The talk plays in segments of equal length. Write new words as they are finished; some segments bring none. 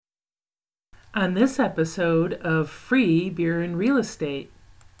On this episode of Free Beer and Real Estate.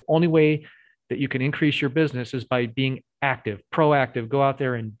 Only way that you can increase your business is by being active, proactive. Go out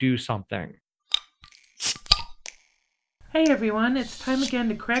there and do something. Hey everyone, it's time again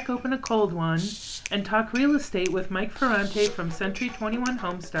to crack open a cold one and talk real estate with Mike Ferrante from Century 21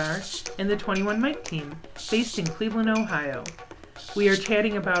 Homestar and the 21 Mike team, based in Cleveland, Ohio. We are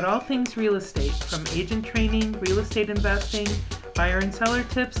chatting about all things real estate, from agent training, real estate investing, buyer and seller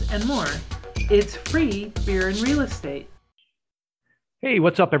tips, and more. It's free beer and real estate. Hey,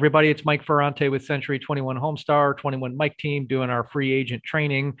 what's up, everybody? It's Mike Ferrante with Century 21 Homestar, 21 Mike team doing our free agent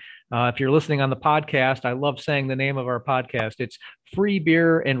training. If you're listening on the podcast, I love saying the name of our podcast. It's Free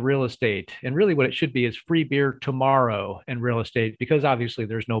Beer and Real Estate. And really, what it should be is Free Beer Tomorrow and Real Estate, because obviously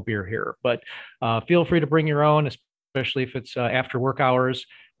there's no beer here. But feel free to bring your own, especially if it's after work hours.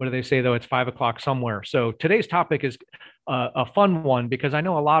 What do they say, though? It's 5 o'clock somewhere. So today's topic is a fun one because I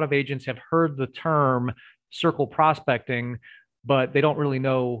know a lot of agents have heard the term circle prospecting, but they don't really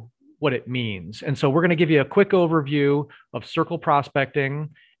know what it means. And so we're going to give you a quick overview of circle prospecting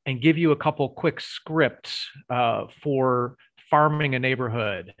and give you a couple quick scripts for farming a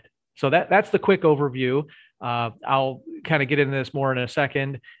neighborhood. So that's the quick overview. I'll kind of get into this more in a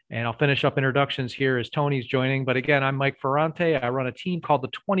second, and I'll finish up introductions here as Tony's joining. But again, I'm Mike Ferrante. I run a team called the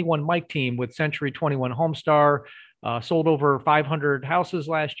 21 Mike team with Century 21 Homestar. Sold over 500 houses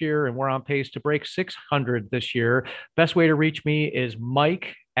last year, and we're on pace to break 600 this year. Best way to reach me is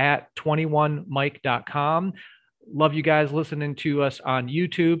Mike at 21mike.com. Love you guys listening to us on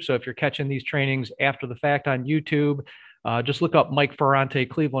YouTube. So if you're catching these trainings after the fact on YouTube, just look up Mike Ferrante,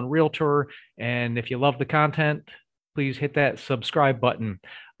 Cleveland Realtor. And if you love the content, please hit that subscribe button.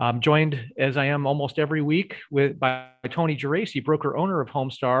 I'm joined, as I am almost every week, by Tony Geraci, broker owner of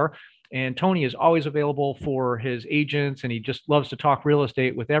Homestar. And Tony is always available for his agents, and he just loves to talk real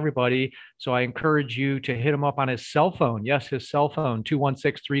estate with everybody. So I encourage you to hit him up on his cell phone. Yes, his cell phone,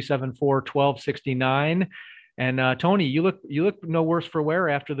 216-374-1269. And Tony, you look no worse for wear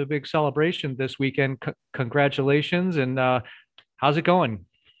after the big celebration this weekend. Congratulations. And how's it going?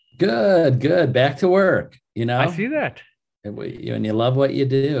 Good, good. Back to work. I see that. When you love what you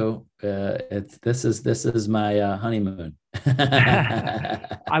do, it's this is my honeymoon.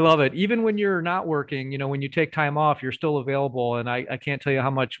 I love it. Even when you're not working, when you take time off, you're still available. And I can't tell you how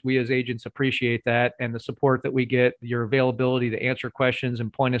much we as agents appreciate that and the support that we get, your availability to answer questions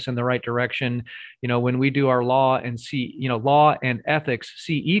and point us in the right direction. When we do our law and ethics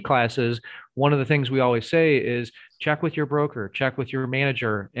CE classes, one of the things we always say is check with your broker, check with your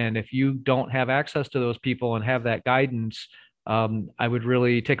manager. And if you don't have access to those people and have that guidance, I would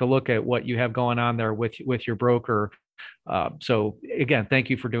really take a look at what you have going on there with your broker. So again, thank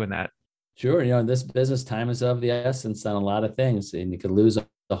you for doing that. Sure. In this business, time is of the essence on a lot of things, and you could lose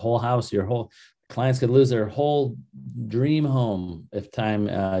the whole house. Your whole clients could lose their whole dream home if time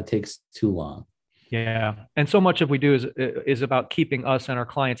takes too long. Yeah. And so much of we do is about keeping us and our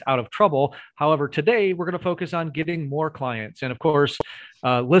clients out of trouble. However, today we're going to focus on getting more clients. And of course,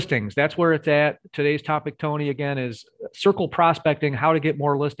 listings, that's where it's at. Today's topic, Tony, again, is circle prospecting, how to get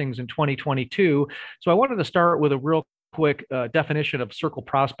more listings in 2022. So I wanted to start with a real quick definition of circle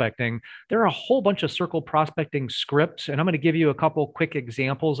prospecting. There are a whole bunch of circle prospecting scripts, and I'm going to give you a couple quick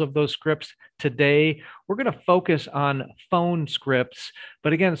examples of those scripts today. We're going to focus on phone scripts,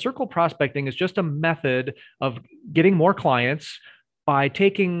 but again, circle prospecting is just a method of getting more clients by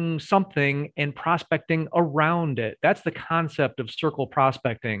taking something and prospecting around it. That's the concept of circle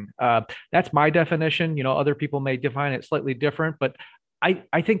prospecting. That's my definition. Other people may define it slightly different, but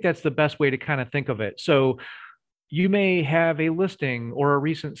I think that's the best way to kind of think of it. So you may have a listing or a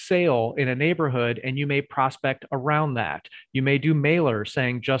recent sale in a neighborhood, and you may prospect around that. You may do mailers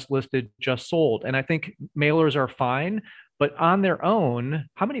saying just listed, just sold. And I think mailers are fine, but on their own,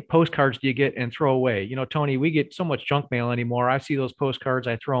 how many postcards do you get and throw away? Tony, we get so much junk mail anymore. I see those postcards,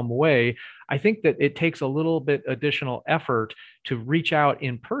 I throw them away. I think that it takes a little bit additional effort to reach out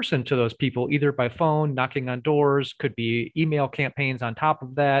in person to those people, either by phone, knocking on doors, could be email campaigns on top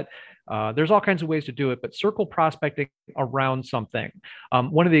of that. There's all kinds of ways to do it, but circle prospecting around something.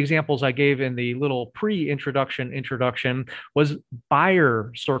 One of the examples I gave in the little pre-introduction was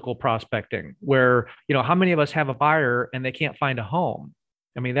buyer circle prospecting, where, how many of us have a buyer and they can't find a home?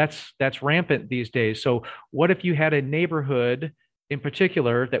 I mean, that's rampant these days. So what if you had a neighborhood in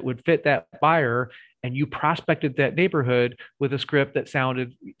particular that would fit that buyer, and you prospected that neighborhood with a script that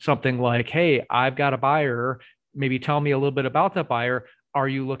sounded something like, hey, I've got a buyer. Maybe tell me a little bit about that buyer. Are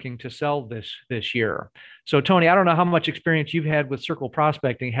you looking to sell this year? So Tony, I don't know how much experience you've had with circle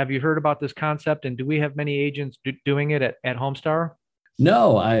prospecting. Have you heard about this concept, and do we have many agents doing it at Homestar?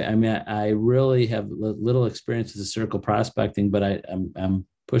 No, I mean, I really have little experience as a circle prospecting, but I'm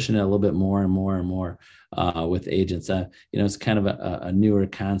pushing it a little bit more and more and more with agents. It's kind of a newer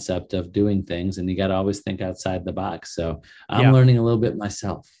concept of doing things, and you got to always think outside the box. So I'm Yeah. learning a little bit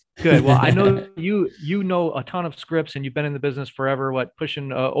myself. Good. Well, I know you know a ton of scripts and you've been in the business forever, what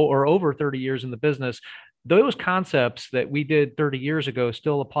pushing or over 30 years in the business. Those concepts that we did 30 years ago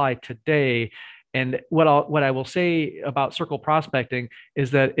still apply today. And what I will say about circle prospecting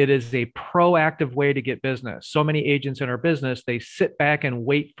is that it is a proactive way to get business. So many agents in our business, they sit back and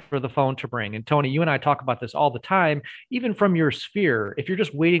wait for the phone to ring. And Tony, you and I talk about this all the time, even from your sphere. If you're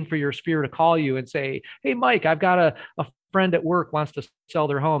just waiting for your sphere to call you and say, "Hey, Mike, I've got a friend at work wants to sell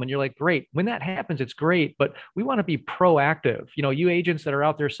their home," and you're like, great. When that happens, it's great, but we want to be proactive. You agents that are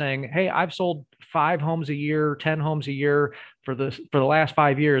out there saying, "Hey, I've sold 5 homes a year, 10 homes a year for the last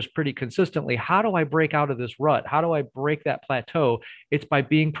 5 years pretty consistently. How do I break out of this rut? How do I break that plateau?" It's by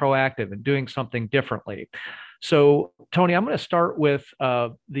being proactive and doing something differently. So, Tony, I'm going to start with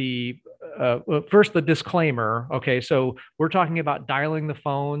first the disclaimer. Okay, so we're talking about dialing the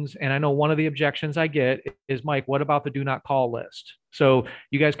phones, and I know one of the objections I get is, "Mike, what about the do not call list?" So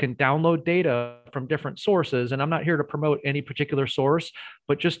you guys can download data from different sources, and I'm not here to promote any particular source,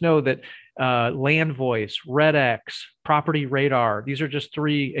 but just know that Land Voice, RedX, Property Radar, these are just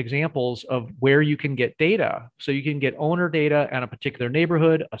 3 examples of where you can get data. So you can get owner data on a particular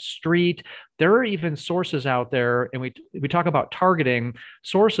neighborhood, a street. There are even sources out there, and we talk about targeting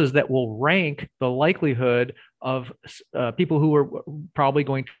sources that will rank the likelihood of people who are probably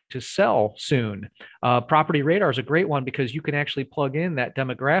going to sell soon. Property Radar is a great one because you can actually plug in that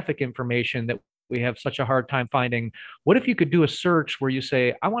demographic information that we have such a hard time finding. What if you could do a search where you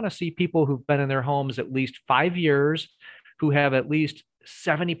say, "I want to see people who've been in their homes at least 5 years, who have at least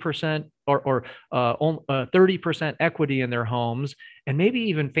 70% or 30% equity in their homes, and maybe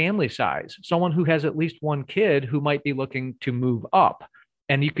even family size, someone who has at least one kid who might be looking to move up."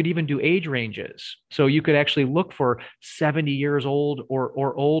 And you could even do age ranges. So you could actually look for 70 years old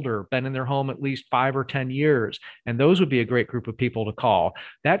or older, been in their home at least 5 or 10 years. And those would be a great group of people to call.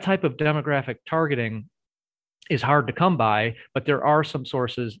 That type of demographic targeting is hard to come by, but there are some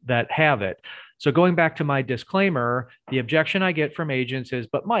sources that have it. So going back to my disclaimer, the objection I get from agents is,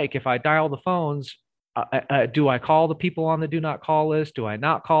 "But Mike, if I dial the phones, do I call the people on the do not call list? Do I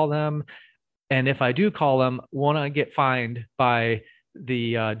not call them? And if I do call them, won't I get fined by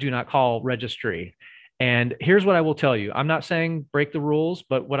the do not call registry?" And here's what I will tell you. I'm not saying break the rules,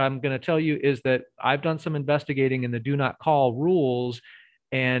 but what I'm going to tell you is that I've done some investigating in the do not call rules,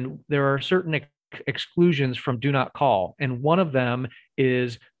 and there are certain exclusions from do not call. And one of them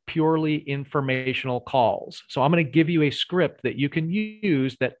is purely informational calls. So I'm going to give you a script that you can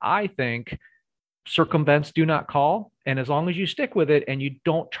use that I think circumvents do not call. And as long as you stick with it and you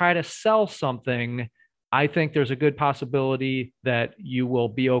don't try to sell something, I think there's a good possibility that you will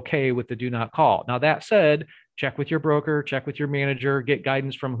be okay with the do not call. Now, that said, check with your broker, check with your manager, get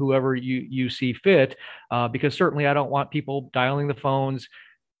guidance from whoever you see fit, because certainly I don't want people dialing the phones,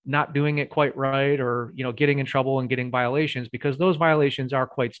 not doing it quite right, or getting in trouble and getting violations, because those violations are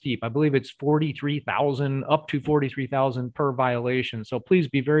quite steep. I believe it's 43,000 up to 43,000 per violation. So please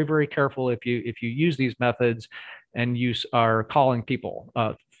be very, very careful if you use these methods and you are calling people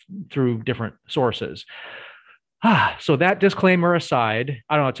through different sources. So that disclaimer aside,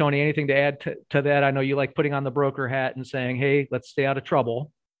 I don't know, Tony, anything to add to that? I know you like putting on the broker hat and saying, "Hey, let's stay out of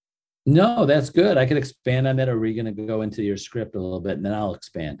trouble." No, that's good. I could expand on that. Or are we going to go into your script a little bit and then I'll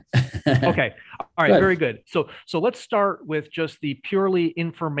expand? Okay. All right. Good. Very good. So let's start with just the purely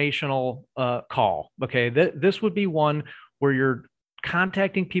informational call. Okay. This would be one where you're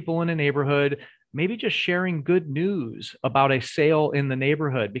contacting people in a neighborhood, maybe just sharing good news about a sale in the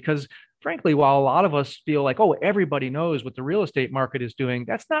neighborhood. Because frankly, while a lot of us feel like, oh, everybody knows what the real estate market is doing,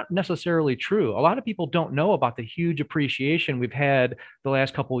 that's not necessarily true. A lot of people don't know about the huge appreciation we've had the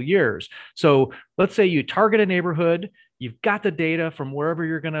last couple of years. So let's say you target a neighborhood, you've got the data from wherever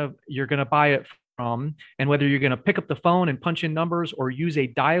you're gonna buy it from, and whether you're going to pick up the phone and punch in numbers or use a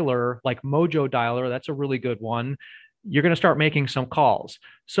dialer like Mojo Dialer, that's a really good one. You're going to start making some calls.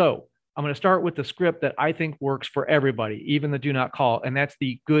 So I'm going to start with the script that I think works for everybody, even the do not call, and that's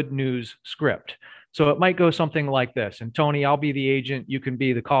the good news script. So it might go something like this. And Tony, I'll be the agent. You can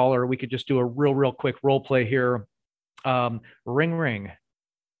be the caller. We could just do a real quick role play here. Ring, ring.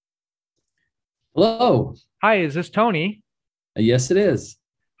 Hello. Hi, is this Tony? Yes, it is.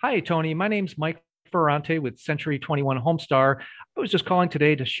 Hi, Tony. My name's Mike Ferrante with Century 21 Homestar. I was just calling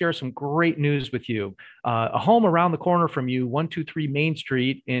today to share some great news with you. A home around the corner from you, 123 Main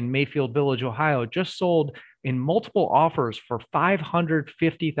Street in Mayfield Village, Ohio, just sold in multiple offers for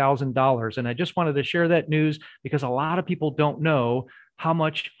 $550,000. And I just wanted to share that news because a lot of people don't know how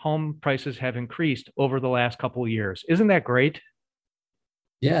much home prices have increased over the last couple of years. Isn't that great?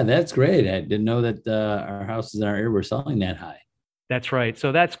 Yeah, that's great. I didn't know that our houses in our area were selling that high. That's right.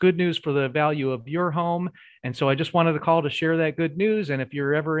 So that's good news for the value of your home. And so I just wanted to call to share that good news. And if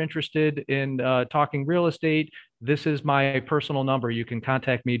you're ever interested in talking real estate, this is my personal number. You can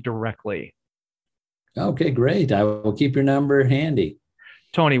contact me directly. Okay, great. I will keep your number handy.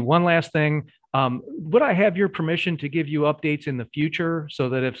 Tony, one last thing. Would I have your permission to give you updates in the future so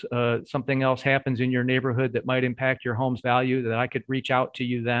that if something else happens in your neighborhood that might impact your home's value, that I could reach out to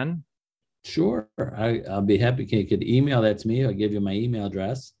you then? Sure. I'll be happy. You could email that to me. I'll give you my email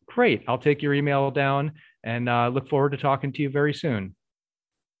address. Great. I'll take your email down and look forward to talking to you very soon.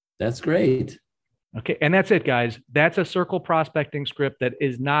 That's great. Okay. And that's it, guys. That's a circle prospecting script that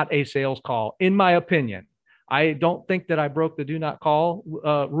is not a sales call, in my opinion. I don't think that I broke the do not call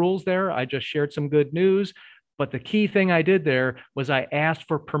rules there. I just shared some good news. But the key thing I did there was I asked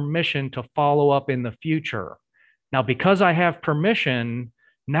for permission to follow up in the future. Now, because I have permission,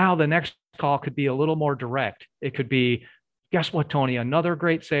 now the next call could be a little more direct. It could be, guess what, Tony, another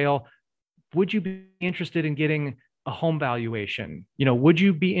great sale. Would you be interested in getting a home valuation? Would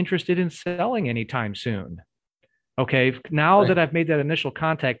you be interested in selling anytime soon? Okay, now that I've made that initial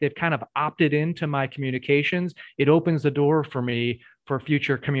contact, they've kind of opted into my communications. It opens the door for me for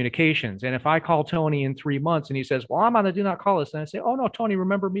future communications. And if I call Tony in 3 months and he says, well, I'm on the do not call list, and I say, oh, no, Tony,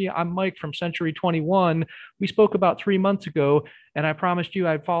 remember me? I'm Mike from Century 21. We spoke about 3 months ago, and I promised you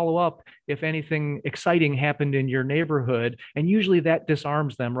I'd follow up if anything exciting happened in your neighborhood. And usually that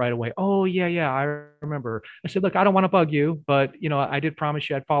disarms them right away. Oh, yeah, I remember. I said, look, I don't want to bug you, but, I did promise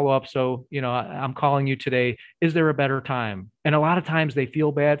you I'd follow up. So, I'm calling you today. Is there a better time? And a lot of times they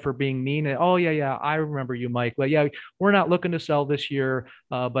feel bad for being mean. And, oh, yeah, I remember you, Mike. Well, yeah, we're not looking to sell this year,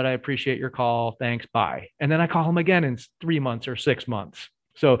 but I appreciate your call. Thanks. Bye. And then I call them again in 3 months or 6 months.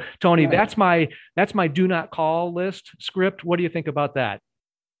 So, Tony, Right. that's my do not call list script. What do you think about that?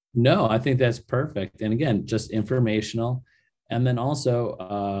 No, I think that's perfect. And again, just informational. And then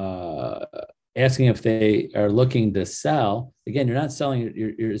also asking if they are looking to sell. Again, you're not selling,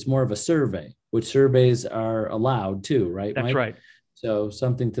 it's more of a survey, which surveys are allowed too, right, That's Mike? right. So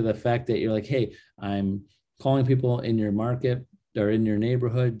something to the fact that you're like, hey, I'm calling people in your market or in your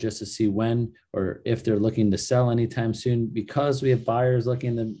neighborhood just to see when or if they're looking to sell anytime soon. Because we have buyers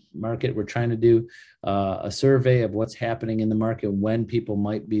looking in the market, we're trying to do a survey of what's happening in the market, when people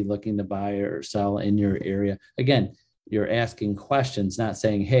might be looking to buy or sell in your area. Again, you're asking questions, not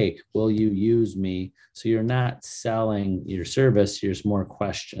saying, hey, will you use me? So you're not selling your service, here's more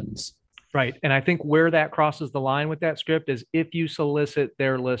questions. Right. And I think where that crosses the line with that script is if you solicit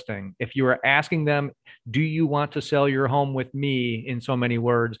their listing, if you are asking them, do you want to sell your home with me in so many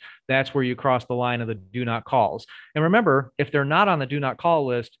words, that's where you cross the line of the do not calls. And remember, if they're not on the do not call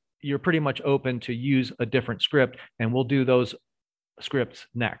list, you're pretty much open to use a different script, and we'll do those scripts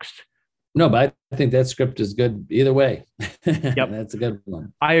next. No, but I think that script is good either way. Yep. That's a good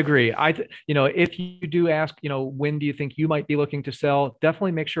one. I agree. If you do ask, when do you think you might be looking to sell?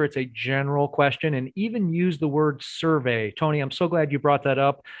 Definitely make sure it's a general question and even use the word survey. Tony, I'm so glad you brought that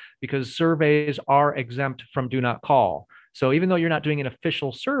up because surveys are exempt from do not call. So even though you're not doing an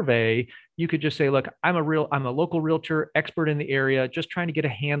official survey, you could just say, look, I'm a local realtor, expert in the area, just trying to get a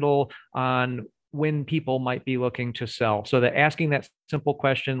handle on when people might be looking to sell. So that asking that simple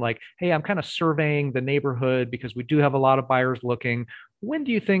question like, hey, I'm kind of surveying the neighborhood because we do have a lot of buyers looking. When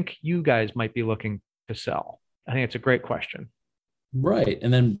do you think you guys might be looking to sell? I think it's a great question. Right.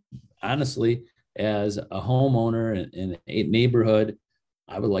 And then honestly, as a homeowner in a neighborhood,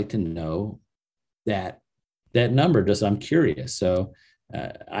 I would like to know that number. Just I'm curious. So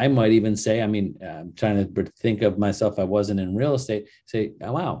I might even say, I'm trying to think of myself. I wasn't in real estate. Say,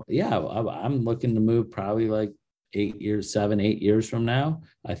 oh, wow, yeah, I'm looking to move probably like 7, 8 years from now.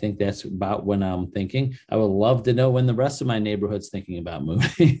 I think that's about when I'm thinking. I would love to know when the rest of my neighborhood's thinking about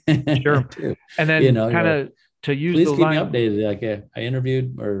moving. Sure. And then kind of to use please the keep line. me updated. Like I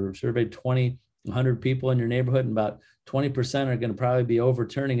interviewed or surveyed 100 people in your neighborhood, and about 20% are going to probably be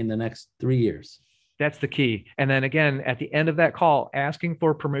overturning in the next 3 years. That's the key. And then again, at the end of that call, asking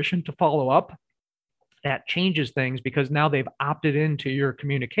for permission to follow up, that changes things because now they've opted into your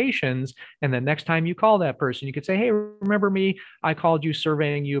communications. And then next time you call that person, you could say, hey, remember me? I called you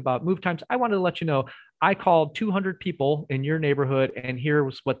surveying you about move times. I wanted to let you know I called 200 people in your neighborhood and here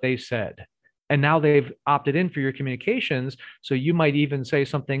was what they said. And now they've opted in for your communications. So you might even say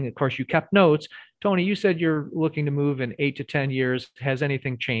something. Of course, you kept notes. Tony, you said you're looking to move in 8 to 10 years. Has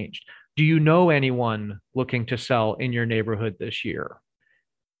anything changed? Do Do you know anyone looking to sell in your neighborhood this year?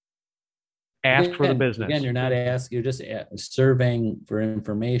 Ask for the Again, business. you're not asking, you're just surveying for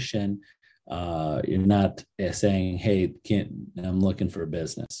information. You're not saying, hey, I'm looking for a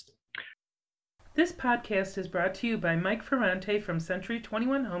business. This podcast is brought to you by Mike Ferrante from Century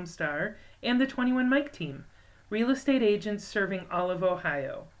 21 Homestar and the 21 Mike team, real estate agents serving all of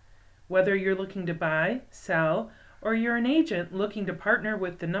Ohio. Whether you're looking to buy, sell, or you're an agent looking to partner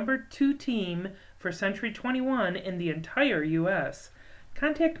with the #2 team for Century 21 in the entire U.S.,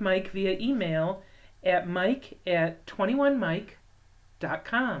 contact Mike via email at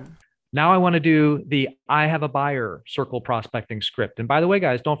mike@21mike.com. Now I want to do the I have a buyer circle prospecting script. And by the way,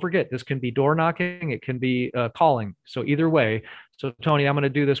 guys, don't forget, this can be door knocking, it can be calling. So either way. So Tony, I'm going to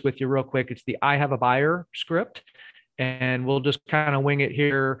do this with you real quick. It's the I have a buyer script, and we'll just kind of wing it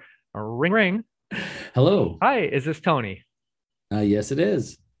here. Ring, ring. Hello. Hi, is this Tony? Yes, it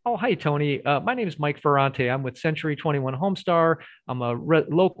is. Oh, hi, Tony. My name is Mike Ferrante. I'm with Century 21 Homestar. I'm a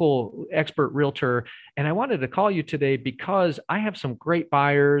local expert realtor, and I wanted to call you today because I have some great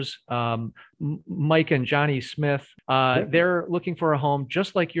buyers, Mike and Johnny Smith. They're looking for a home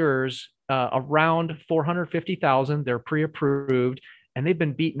just like yours, around 450,000. They're pre-approved, and they've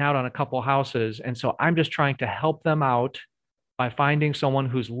been beaten out on a couple houses. And so I'm just trying to help them out by finding someone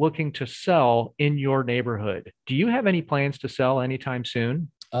who's looking to sell in your neighborhood. Do you have any plans to sell anytime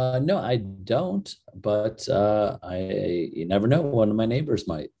soon? No, I don't, but you never know. One of my neighbors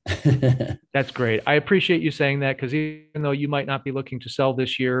might. That's great. I appreciate you saying that, because even though you might not be looking to sell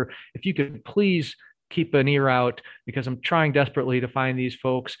this year, if you could please keep an ear out, because I'm trying desperately to find these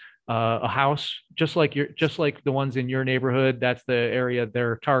folks a house just like the ones in your neighborhood. That's the area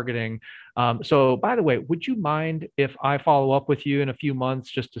they're targeting. So by the way, would you mind if I follow up with you in a few months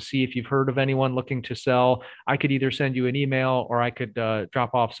just to see if you've heard of anyone looking to sell? I could either send you an email or I could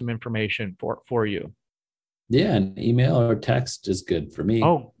drop off some information for you. Yeah, an email or text is good for me.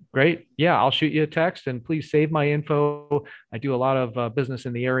 Oh, great. Yeah, I'll shoot you a text, and please save my info. I do a lot of business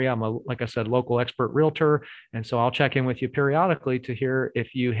in the area. I'm like I said, local expert realtor. And so I'll check in with you periodically to hear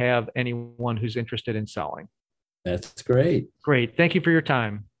if you have anyone who's interested in selling. That's great. Great. Thank you for your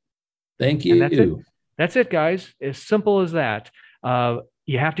time. Thank And that's it. you. That's it, guys. As simple as that.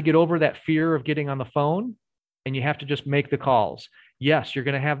 You have to get over that fear of getting on the phone, and you have to just make the calls. Yes, you're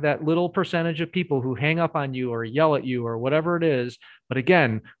going to have that little percentage of people who hang up on you or yell at you or whatever it is. But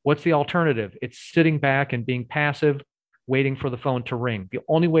again, what's the alternative? It's sitting back and being passive, waiting for the phone to ring. The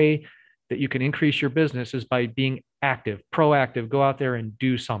only way that you can increase your business is by being active, proactive, go out there and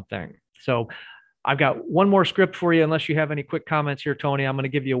do something. So I've got one more script for you. Unless you have any quick comments here, Tony, I'm going to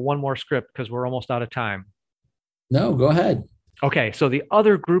give you one more script because we're almost out of time. No, go ahead. Okay. So the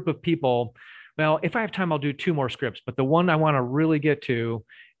other group of people, well, if I have time, I'll do two more scripts, but the one I want to really get to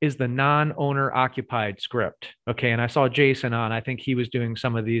is the non-owner occupied script. Okay. And I saw Jason on, I think he was doing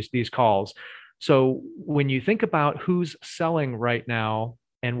some of these calls. So when you think about who's selling right now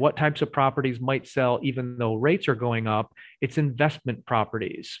and what types of properties might sell, even though rates are going up, it's investment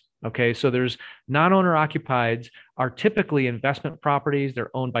properties. Okay. So there's non-owner occupieds are typically investment properties. They're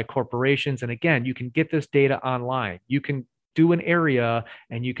owned by corporations. And again, you can get this data online. You can do an area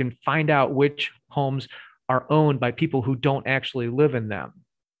and you can find out which homes are owned by people who don't actually live in them.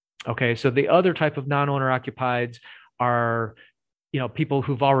 Okay, so the other type of non-owner occupieds are, people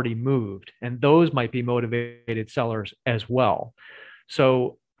who've already moved, and those might be motivated sellers as well.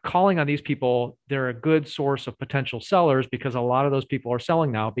 So calling on these people, they're a good source of potential sellers because a lot of those people are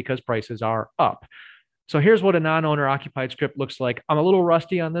selling now because prices are up. So here's what a non-owner occupied script looks like. I'm a little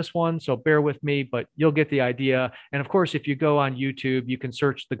rusty on this one, so bear with me, but you'll get the idea. And of course, if you go on YouTube, you can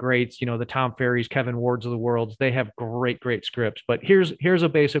search the greats, the Tom Ferrys, Kevin Wards of the world. They have great scripts. But here's a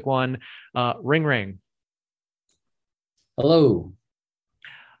basic one. Ring, ring. Hello.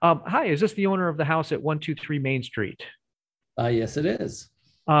 Hi, is this the owner of the house at 123 Main Street? Yes, it is.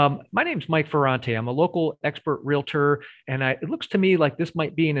 My name's Mike Ferrante. I'm a local expert realtor, and it looks to me like this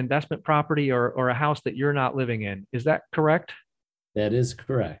might be an investment property or a house that you're not living in. Is that correct? That is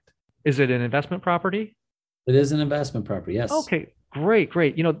correct. Is it an investment property? It is an investment property, yes. Okay, great.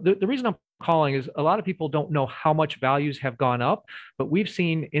 The reason I'm calling is a lot of people don't know how much values have gone up, but we've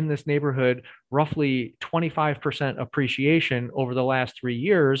seen in this neighborhood roughly 25% appreciation over the last 3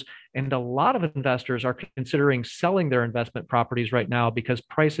 years. And a lot of investors are considering selling their investment properties right now because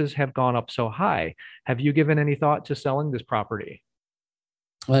prices have gone up so high. Have you given any thought to selling this property?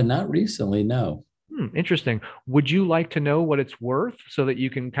 Not recently, no. Interesting. Would you like to know what it's worth so that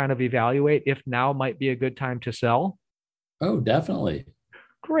you can kind of evaluate if now might be a good time to sell? Oh, definitely.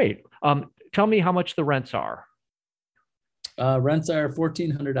 Great. Tell me how much the rents are. Rents are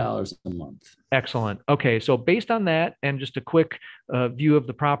 $1,400 a month. Excellent. Okay, so based on that and just a quick view of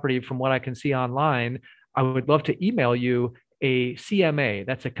the property from what I can see online, I would love to email you a CMA.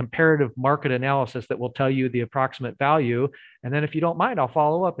 That's a comparative market analysis that will tell you the approximate value. And then if you don't mind, I'll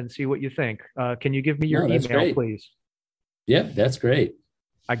follow up and see what you think. Can you give me your No, that's email, great. please? Yep, that's great.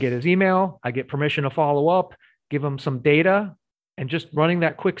 I get his email, I get permission to follow up, give him some data, and just running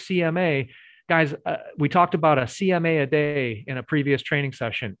that quick CMA. Guys, we talked about a CMA a day in a previous training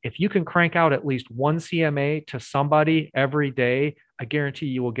session. If you can crank out at least one CMA to somebody every day, I guarantee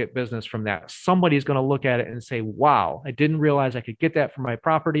you will get business from that. Somebody's going to look at it and say, wow, I didn't realize I could get that for my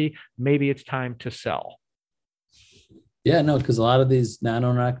property. Maybe it's time to sell. Yeah, no, because a lot of these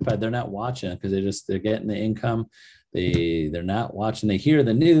non-owner occupied, they're not watching it because they're getting the income. They're not watching. They hear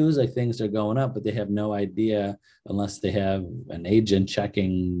the news like things are going up, but they have no idea unless they have an agent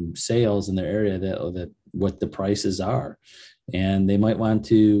checking sales in their area that what the prices are, and they might want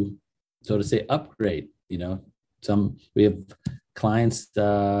to, so to say, upgrade. We have clients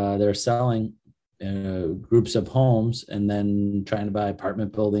that are selling groups of homes and then trying to buy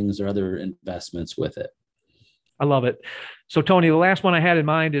apartment buildings or other investments with it. I love it. So, Tony, the last one I had in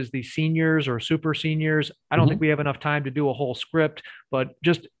mind is the seniors or super seniors. I don't think we have enough time to do a whole script, but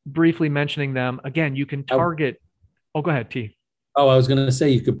just briefly mentioning them. Again, you can target. Oh, go ahead, T. Oh, I was going to say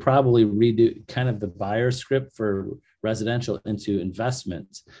you could probably redo kind of the buyer script for residential into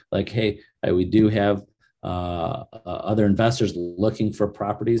investments. Like, hey, we do have other investors looking for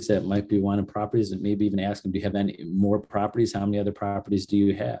properties that might be wanting properties, and maybe even ask them, do you have any more properties? How many other properties do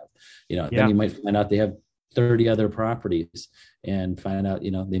you have? Then you might find out they have 30 other properties and find out,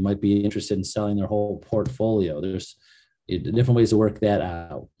 they might be interested in selling their whole portfolio. There's different ways to work that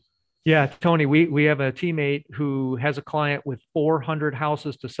out. Yeah, Tony, we have a teammate who has a client with 400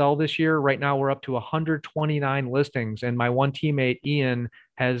 houses to sell this year. Right now, we're up to 129 listings. And my one teammate, Ian,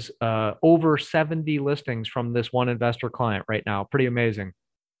 has over 70 listings from this one investor client right now. Pretty amazing.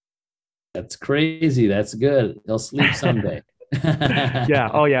 That's crazy. That's good. They'll sleep someday. Yeah.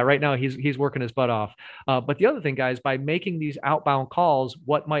 Oh, yeah. Right now, he's working his butt off. But the other thing, guys, by making these outbound calls,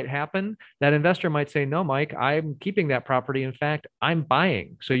 what might happen? That investor might say, "No, Mike, I'm keeping that property. In fact, I'm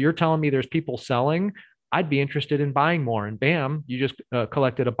buying. So you're telling me there's people selling. I'd be interested in buying more." And bam, you just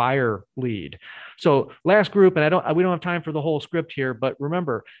collected a buyer lead. So last group, and we don't have time for the whole script here, but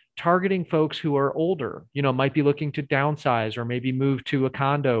remember, targeting folks who are older, might be looking to downsize or maybe move to a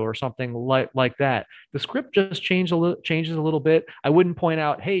condo or something like that. The script just changes a little bit. I wouldn't point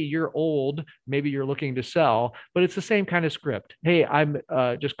out, hey, you're old, maybe you're looking to sell, but it's the same kind of script. Hey, I'm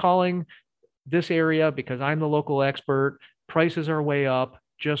just calling this area because I'm the local expert. Prices are way up.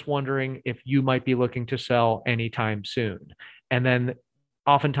 Just wondering if you might be looking to sell anytime soon. And then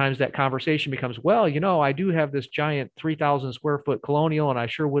oftentimes that conversation becomes, well, I do have this giant 3,000 square foot colonial, and I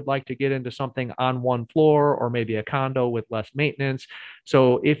sure would like to get into something on one floor or maybe a condo with less maintenance.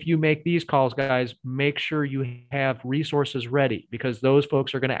 So if you make these calls, guys, make sure you have resources ready, because those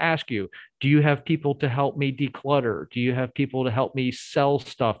folks are going to ask you, do you have people to help me declutter? Do you have people to help me sell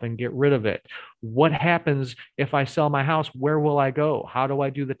stuff and get rid of it? What happens if I sell my house? Where will I go? How do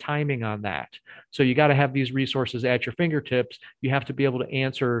I do the timing on that? So you got to have these resources at your fingertips. You have to be able to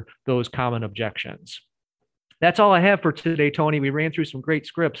answer those common objections. That's all I have for today, Tony. We ran through some great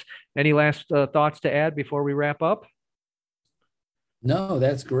scripts. Any last thoughts to add before we wrap up? No,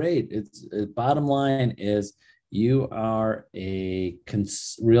 that's great. It's bottom line is you are a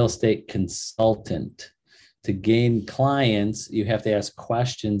real estate consultant. To gain clients, you have to ask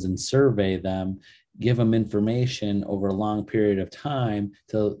questions and survey them, give them information over a long period of time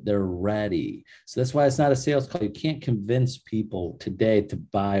till they're ready. So that's why it's not a sales call. You can't convince people today to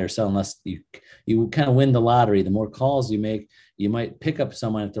buy or sell unless you kind of win the lottery. The more calls you make, you might pick up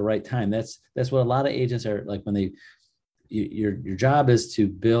someone at the right time. That's what a lot of agents are like when they. Your job is to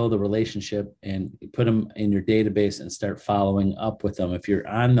build a relationship and put them in your database and start following up with them. If you're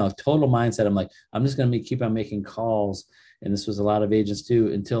on the total mindset, I'm just going to keep on making calls. And this was a lot of agents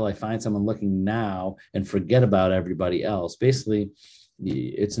too, until I find someone looking now and forget about everybody else. Basically,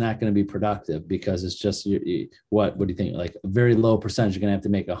 it's not going to be productive because it's just what do you think? Like a very low percentage. You're going to have to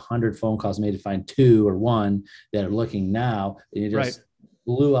make 100 phone calls maybe to find 2 or 1 that are looking now. And you just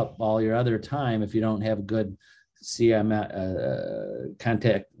blew up all your other time if you don't have a good CM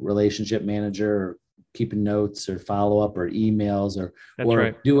contact relationship manager, or keeping notes or follow up or emails or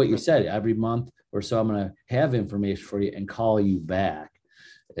do what you said every month or so. I'm going to have information for you and call you back.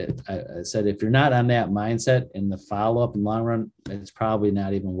 I said, if you're not on that mindset in the follow up and long run, it's probably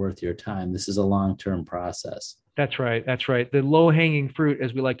not even worth your time. This is a long-term process. That's right. That's right. The low hanging fruit,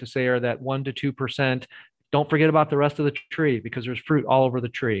 as we like to say, are that 1% to 2%. don't forget about the rest of the tree because there's fruit all over the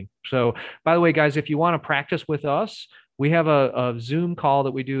tree. So, by the way, guys, if you want to practice with us, we have a Zoom call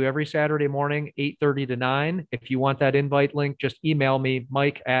that we do every Saturday morning, 8:30 to 9. If you want that invite link, just email me,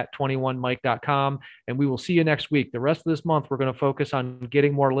 mike@21mike.com, and we will see you next week. The rest of this month, we're going to focus on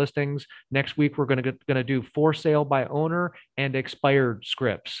getting more listings. Next week, we're going to do for sale by owner and expired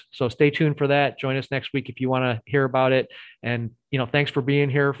scripts. So stay tuned for that. Join us next week if you want to hear about it. And, thanks for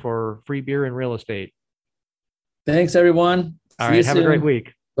being here for Free Beer and Real Estate. Thanks, everyone. All right. Have a great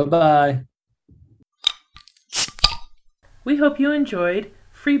week. Bye-bye. We hope you enjoyed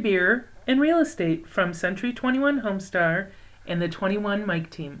Free Beer and Real Estate from Century 21 Homestar and the 21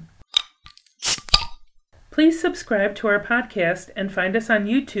 Mike team. Please subscribe to our podcast and find us on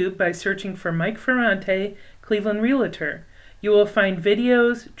YouTube by searching for Mike Ferrante, Cleveland Realtor. You will find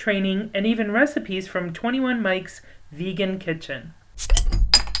videos, training, and even recipes from 21 Mike's Vegan Kitchen.